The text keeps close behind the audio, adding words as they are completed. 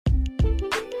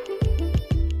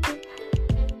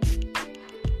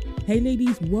Hey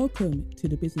ladies, welcome to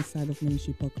the Business Side of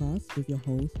Ministry podcast with your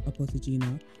host, Apostle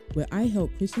Gina, where I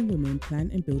help Christian women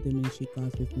plan and build their ministry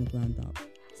God's way from the ground up.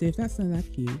 So if that sounds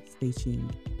like you, stay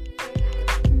tuned.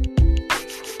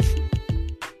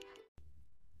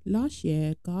 Last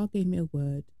year, God gave me a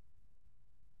word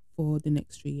for the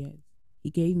next 3 years. He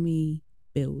gave me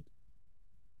build.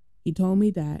 He told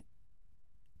me that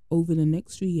over the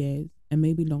next 3 years, and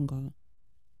maybe longer,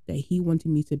 that he wanted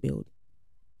me to build.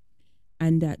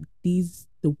 And that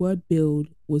the word build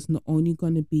was not only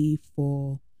going to be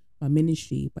for my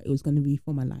ministry, but it was going to be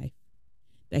for my life.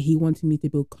 That he wanted me to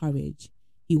build courage.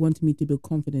 He wanted me to build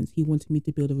confidence. He wanted me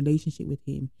to build a relationship with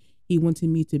him. He wanted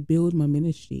me to build my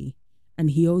ministry.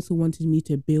 And he also wanted me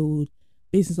to build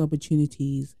business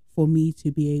opportunities for me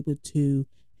to be able to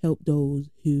help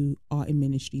those who are in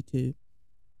ministry too.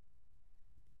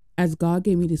 As God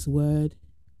gave me this word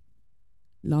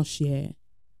last year,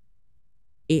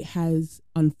 it has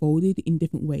unfolded in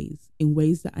different ways, in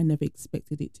ways that I never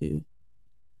expected it to.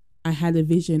 I had a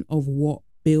vision of what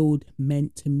build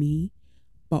meant to me,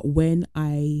 but when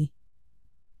I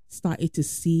started to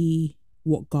see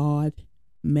what God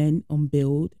meant on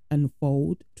build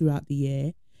unfold throughout the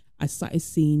year, I started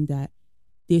seeing that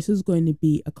this was going to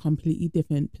be a completely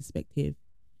different perspective,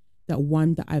 that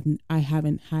one that I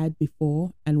haven't had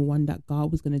before, and one that God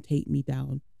was going to take me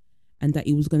down. And that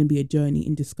it was going to be a journey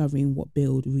in discovering what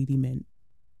build really meant.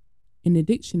 In the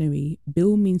dictionary,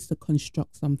 build means to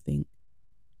construct something,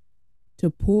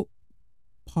 to put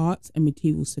parts and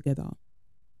materials together,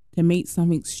 to make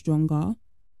something stronger,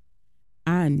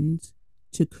 and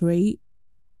to create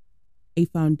a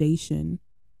foundation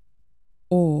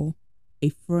or a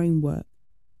framework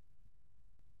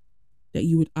that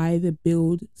you would either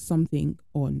build something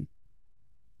on.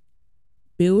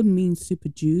 Build means to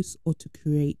produce or to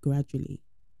create gradually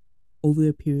over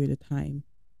a period of time.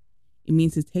 It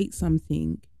means to take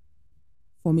something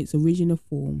from its original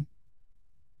form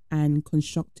and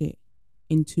construct it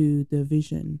into the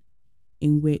vision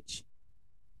in which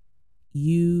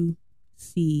you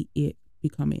see it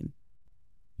becoming.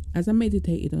 As I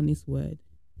meditated on this word,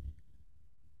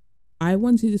 I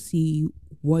wanted to see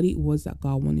what it was that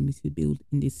God wanted me to build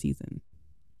in this season,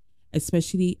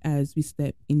 especially as we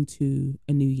step into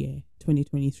a new year,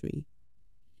 2023.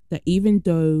 That even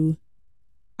though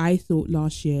I thought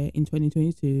last year in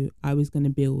 2022, I was going to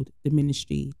build the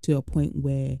ministry to a point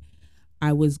where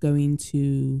I was going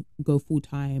to go full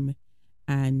time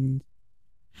and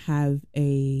have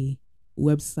a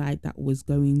website that was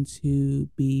going to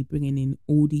be bringing in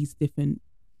all these different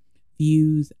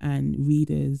views and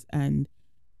readers, and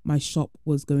my shop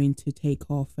was going to take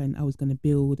off, and I was going to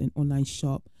build an online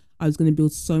shop. I was going to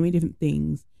build so many different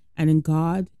things. And then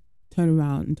God turned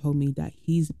around and told me that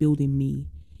he's building me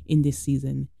in this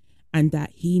season, and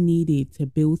that he needed to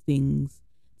build things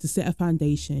to set a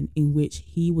foundation in which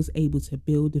he was able to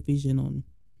build a vision on.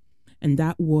 And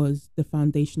that was the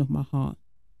foundation of my heart.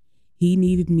 He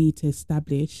needed me to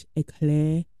establish a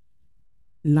clear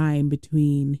line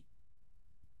between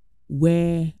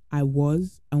where I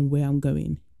was and where I'm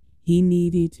going. He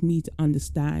needed me to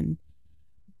understand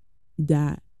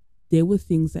that there were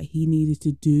things that he needed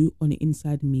to do on the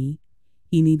inside of me.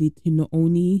 He needed to not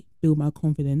only build my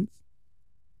confidence,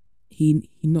 he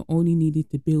not only needed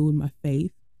to build my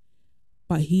faith,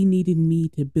 but he needed me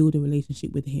to build a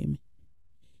relationship with him.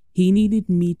 He needed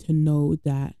me to know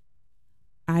that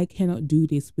I cannot do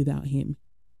this without him.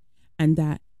 And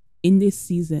that in this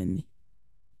season,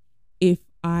 if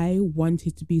I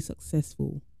wanted to be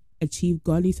successful, achieve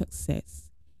godly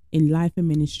success in life and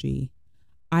ministry,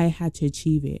 I had to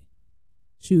achieve it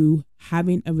through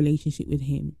having a relationship with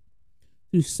him,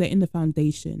 through setting the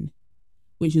foundation,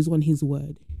 which is on his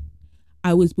word.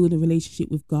 I was building a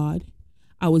relationship with God.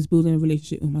 I was building a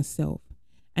relationship with myself,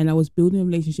 and I was building a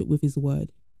relationship with his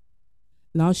word.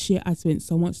 Last year, I spent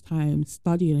so much time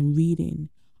studying and reading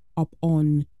up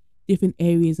on different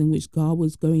areas in which God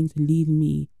was going to lead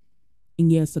me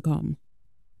in years to come,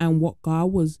 and what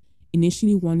God was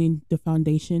initially wanting the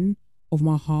foundation of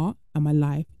my heart and my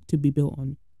life to be built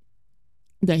on.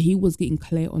 That he was getting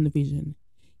clear on the vision.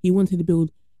 He wanted to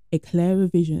build a clearer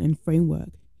vision and framework.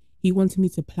 He wanted me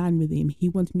to plan with him. He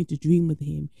wanted me to dream with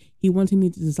him. He wanted me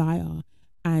to desire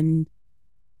and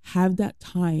have that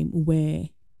time where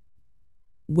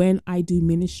when I do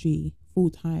ministry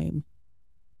full time,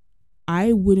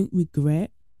 I wouldn't regret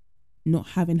not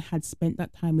having had spent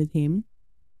that time with him.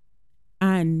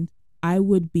 And I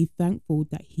would be thankful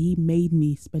that he made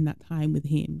me spend that time with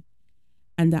him,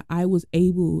 and that I was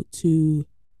able to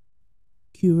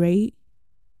curate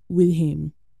with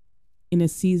him in a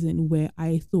season where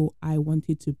I thought I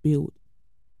wanted to build.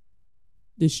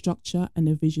 the structure and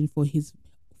the vision for his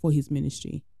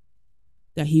ministry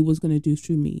that he was going to do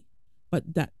through me,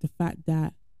 but that the fact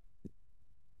that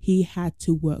he had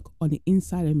to work on the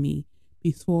inside of me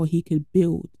before he could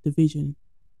build the vision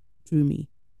through me.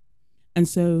 And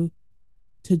so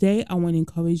today I want to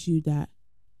encourage you that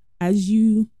as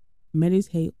you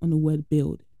meditate on the word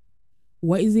build,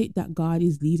 what is it that God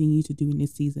is leading you to do in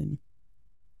this season?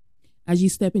 As you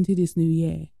step into this new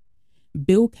year,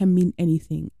 build can mean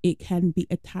anything. It can be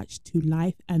attached to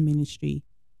life and ministry.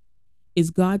 Is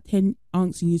God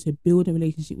answering you to build a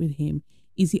relationship with him?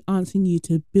 Is he answering you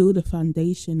to build a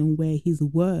foundation on where his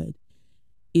word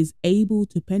is able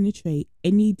to penetrate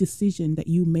any decision that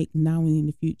you make now and in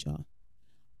the future?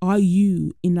 Are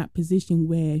you in that position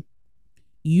where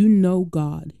you know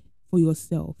God for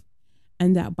yourself,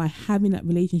 and that by having that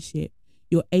relationship,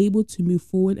 you're able to move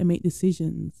forward and make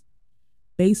decisions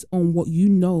based on what you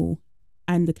know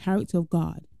and the character of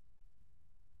God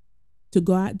to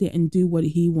go out there and do what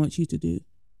he wants you to do?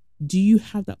 Do you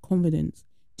have that confidence?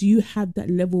 Do you have that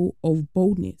level of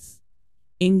boldness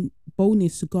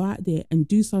to go out there and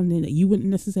do something that you wouldn't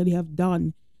necessarily have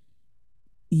done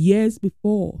years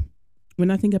before? When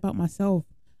I think about myself,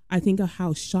 I think of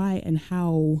how shy and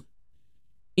how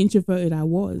introverted I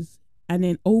was. And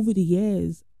then over the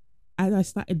years, as I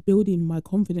started building my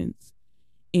confidence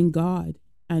in God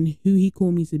and who he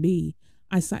called me to be,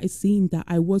 I started seeing that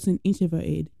I wasn't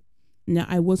introverted, and that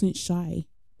I wasn't shy,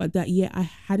 but that yet I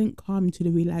hadn't come to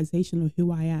the realization of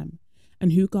who I am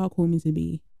and who God called me to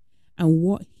be and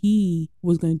what he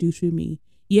was going to do through me.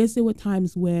 Yes, there were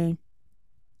times where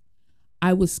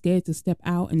I was scared to step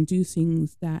out and do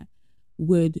things that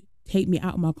would take me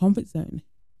out of my comfort zone.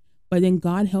 But then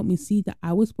God helped me see that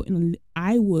I was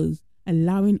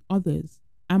allowing others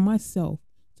and myself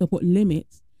to put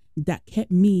limits that kept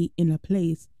me in a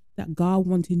place that God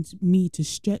wanted me to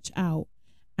stretch out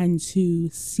and to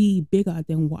see bigger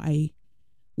than what I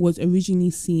was originally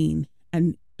seeing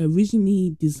and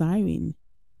originally desiring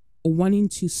or wanting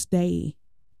to stay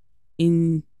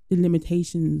in the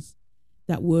limitations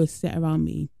that were set around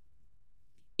me.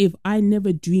 If I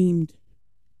never dreamed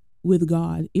with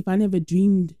God, if I never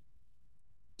dreamed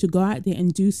to go out there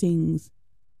and do things,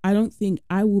 I don't think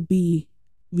I will be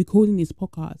recording this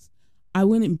podcast. I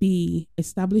wouldn't be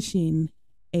establishing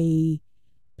a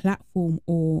platform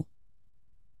or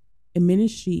a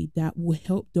ministry that will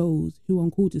help those who are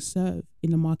called to serve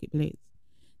in the marketplace,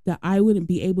 that I wouldn't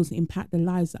be able to impact the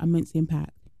lives that I'm meant to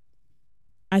impact.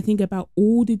 I think about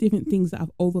all the different things that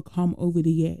I've overcome over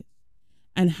the years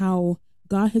and how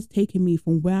God has taken me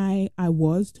from where I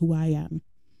was to where I am.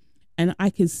 And I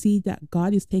can see that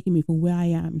God is taking me from where I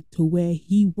am to where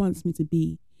he wants me to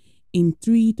be in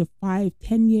 3 to 5,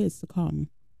 10 years to come.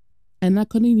 And I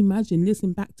couldn't imagine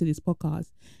listening back to this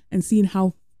podcast and seeing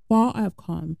how far I've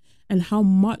come and how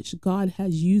much God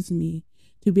has used me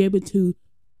to be able to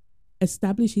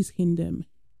establish his kingdom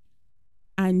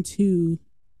and to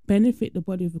benefit the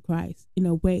body of Christ in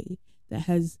a way that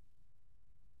has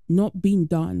not been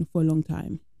done for a long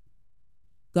time.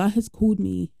 God has called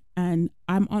me and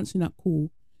I'm answering that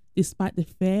call despite the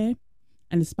fear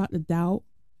and despite the doubt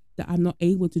that I'm not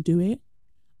able to do it.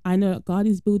 I know that God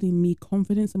is building me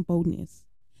confidence and boldness,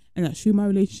 and that through my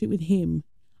relationship with him,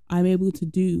 I'm able to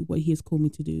do what he has called me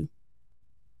to do.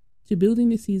 To build in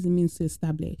this season means to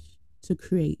establish, to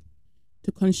create,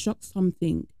 to construct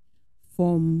something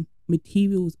from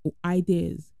materials or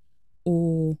ideas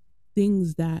or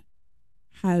things that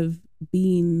have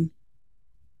been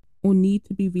or need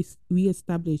to be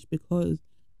re-established because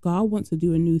God wants to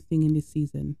do a new thing in this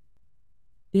season.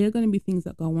 There are going to be things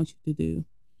that God wants you to do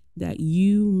that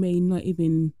you may not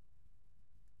even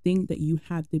think that you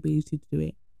have the ability to do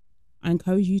it. I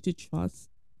encourage you to trust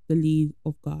the lead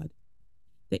of God.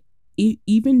 That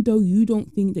even though you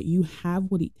don't think that you have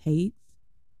what it takes,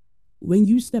 when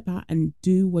you step out and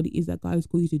do what it is that God has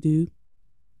called you to do,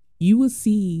 you will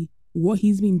see what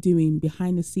he's been doing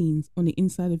behind the scenes on the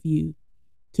inside of you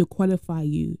to qualify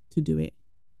you to do it.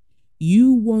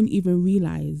 You won't even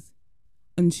realize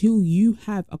until you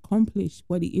have accomplished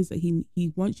what it is that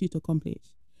he wants you to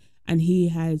accomplish and he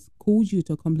has called you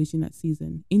to accomplish in that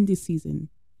season, in this season,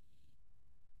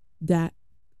 that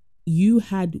you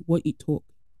had what it took,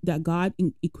 that God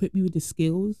equipped you with the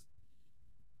skills,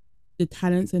 the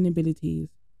talents and abilities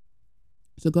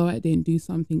to go out there and do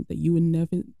something that you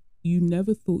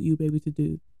never thought you'd be able to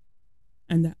do.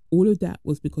 And that all of that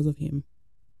was because of him.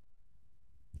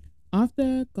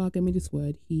 After God gave me this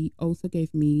word, he also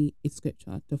gave me a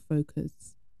scripture to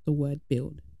focus the word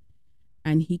build.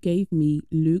 And he gave me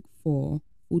Luke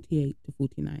 4:48 to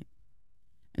 49.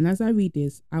 And as I read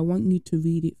this, I want you to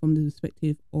read it from the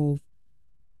perspective of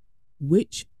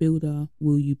Which builder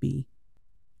will you be?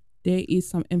 There is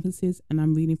some emphasis, and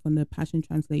I'm reading from the Passion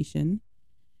Translation.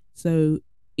 So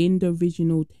in the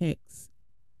original text,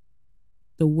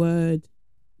 the word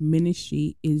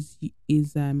ministry is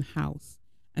house.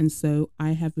 And so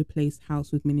I have replaced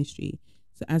house with ministry.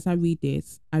 So as I read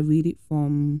this, I read it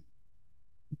from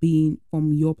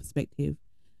your perspective,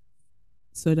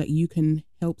 so that you can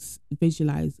help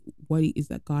visualize what it is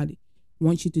that God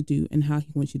wants you to do and how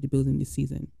he wants you to build in this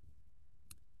season.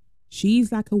 She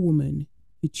is like a woman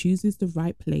who chooses the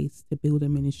right place to build a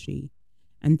ministry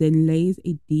and then lays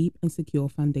a deep and secure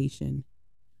foundation.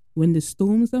 When the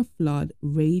storms and flood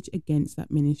rage against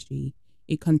that ministry,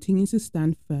 it continues to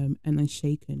stand firm and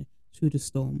unshaken through the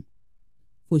storm.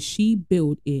 For she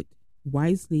built it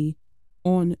wisely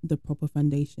on the proper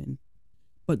foundation.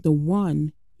 But the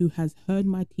one who has heard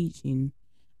my teaching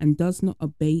and does not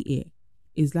obey it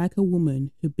is like a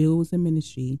woman who builds a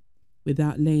ministry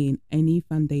without laying any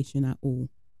foundation at all.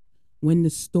 When the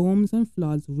storms and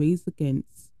floods rage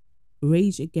against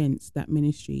that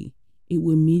ministry, it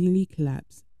will immediately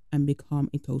collapse and become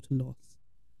a total loss.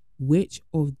 Which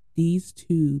of these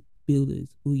two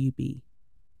builders will you be?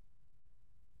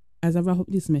 As I wrap up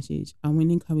this message, I want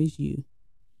to encourage you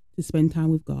to spend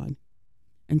time with God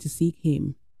and to seek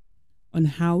him on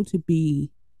how to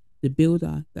be the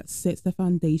builder that sets the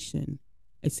foundation,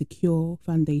 a secure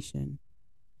foundation,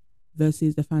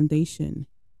 versus the foundation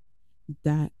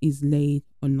that is laid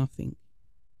on nothing.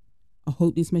 I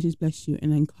hope this message bless you,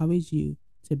 and I encourage you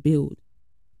to build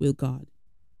with God.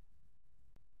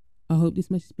 I hope this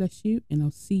message bless you, and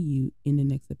I'll see you in the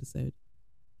next episode.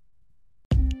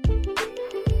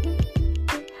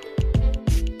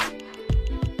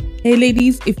 Hey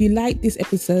ladies, if you like this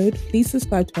episode, please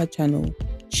subscribe to our channel,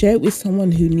 share it with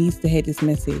someone who needs to hear this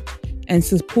message, and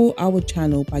support our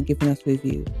channel by giving us a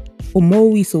review. For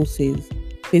more resources,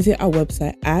 visit our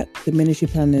website at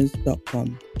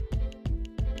theministryplanners.com.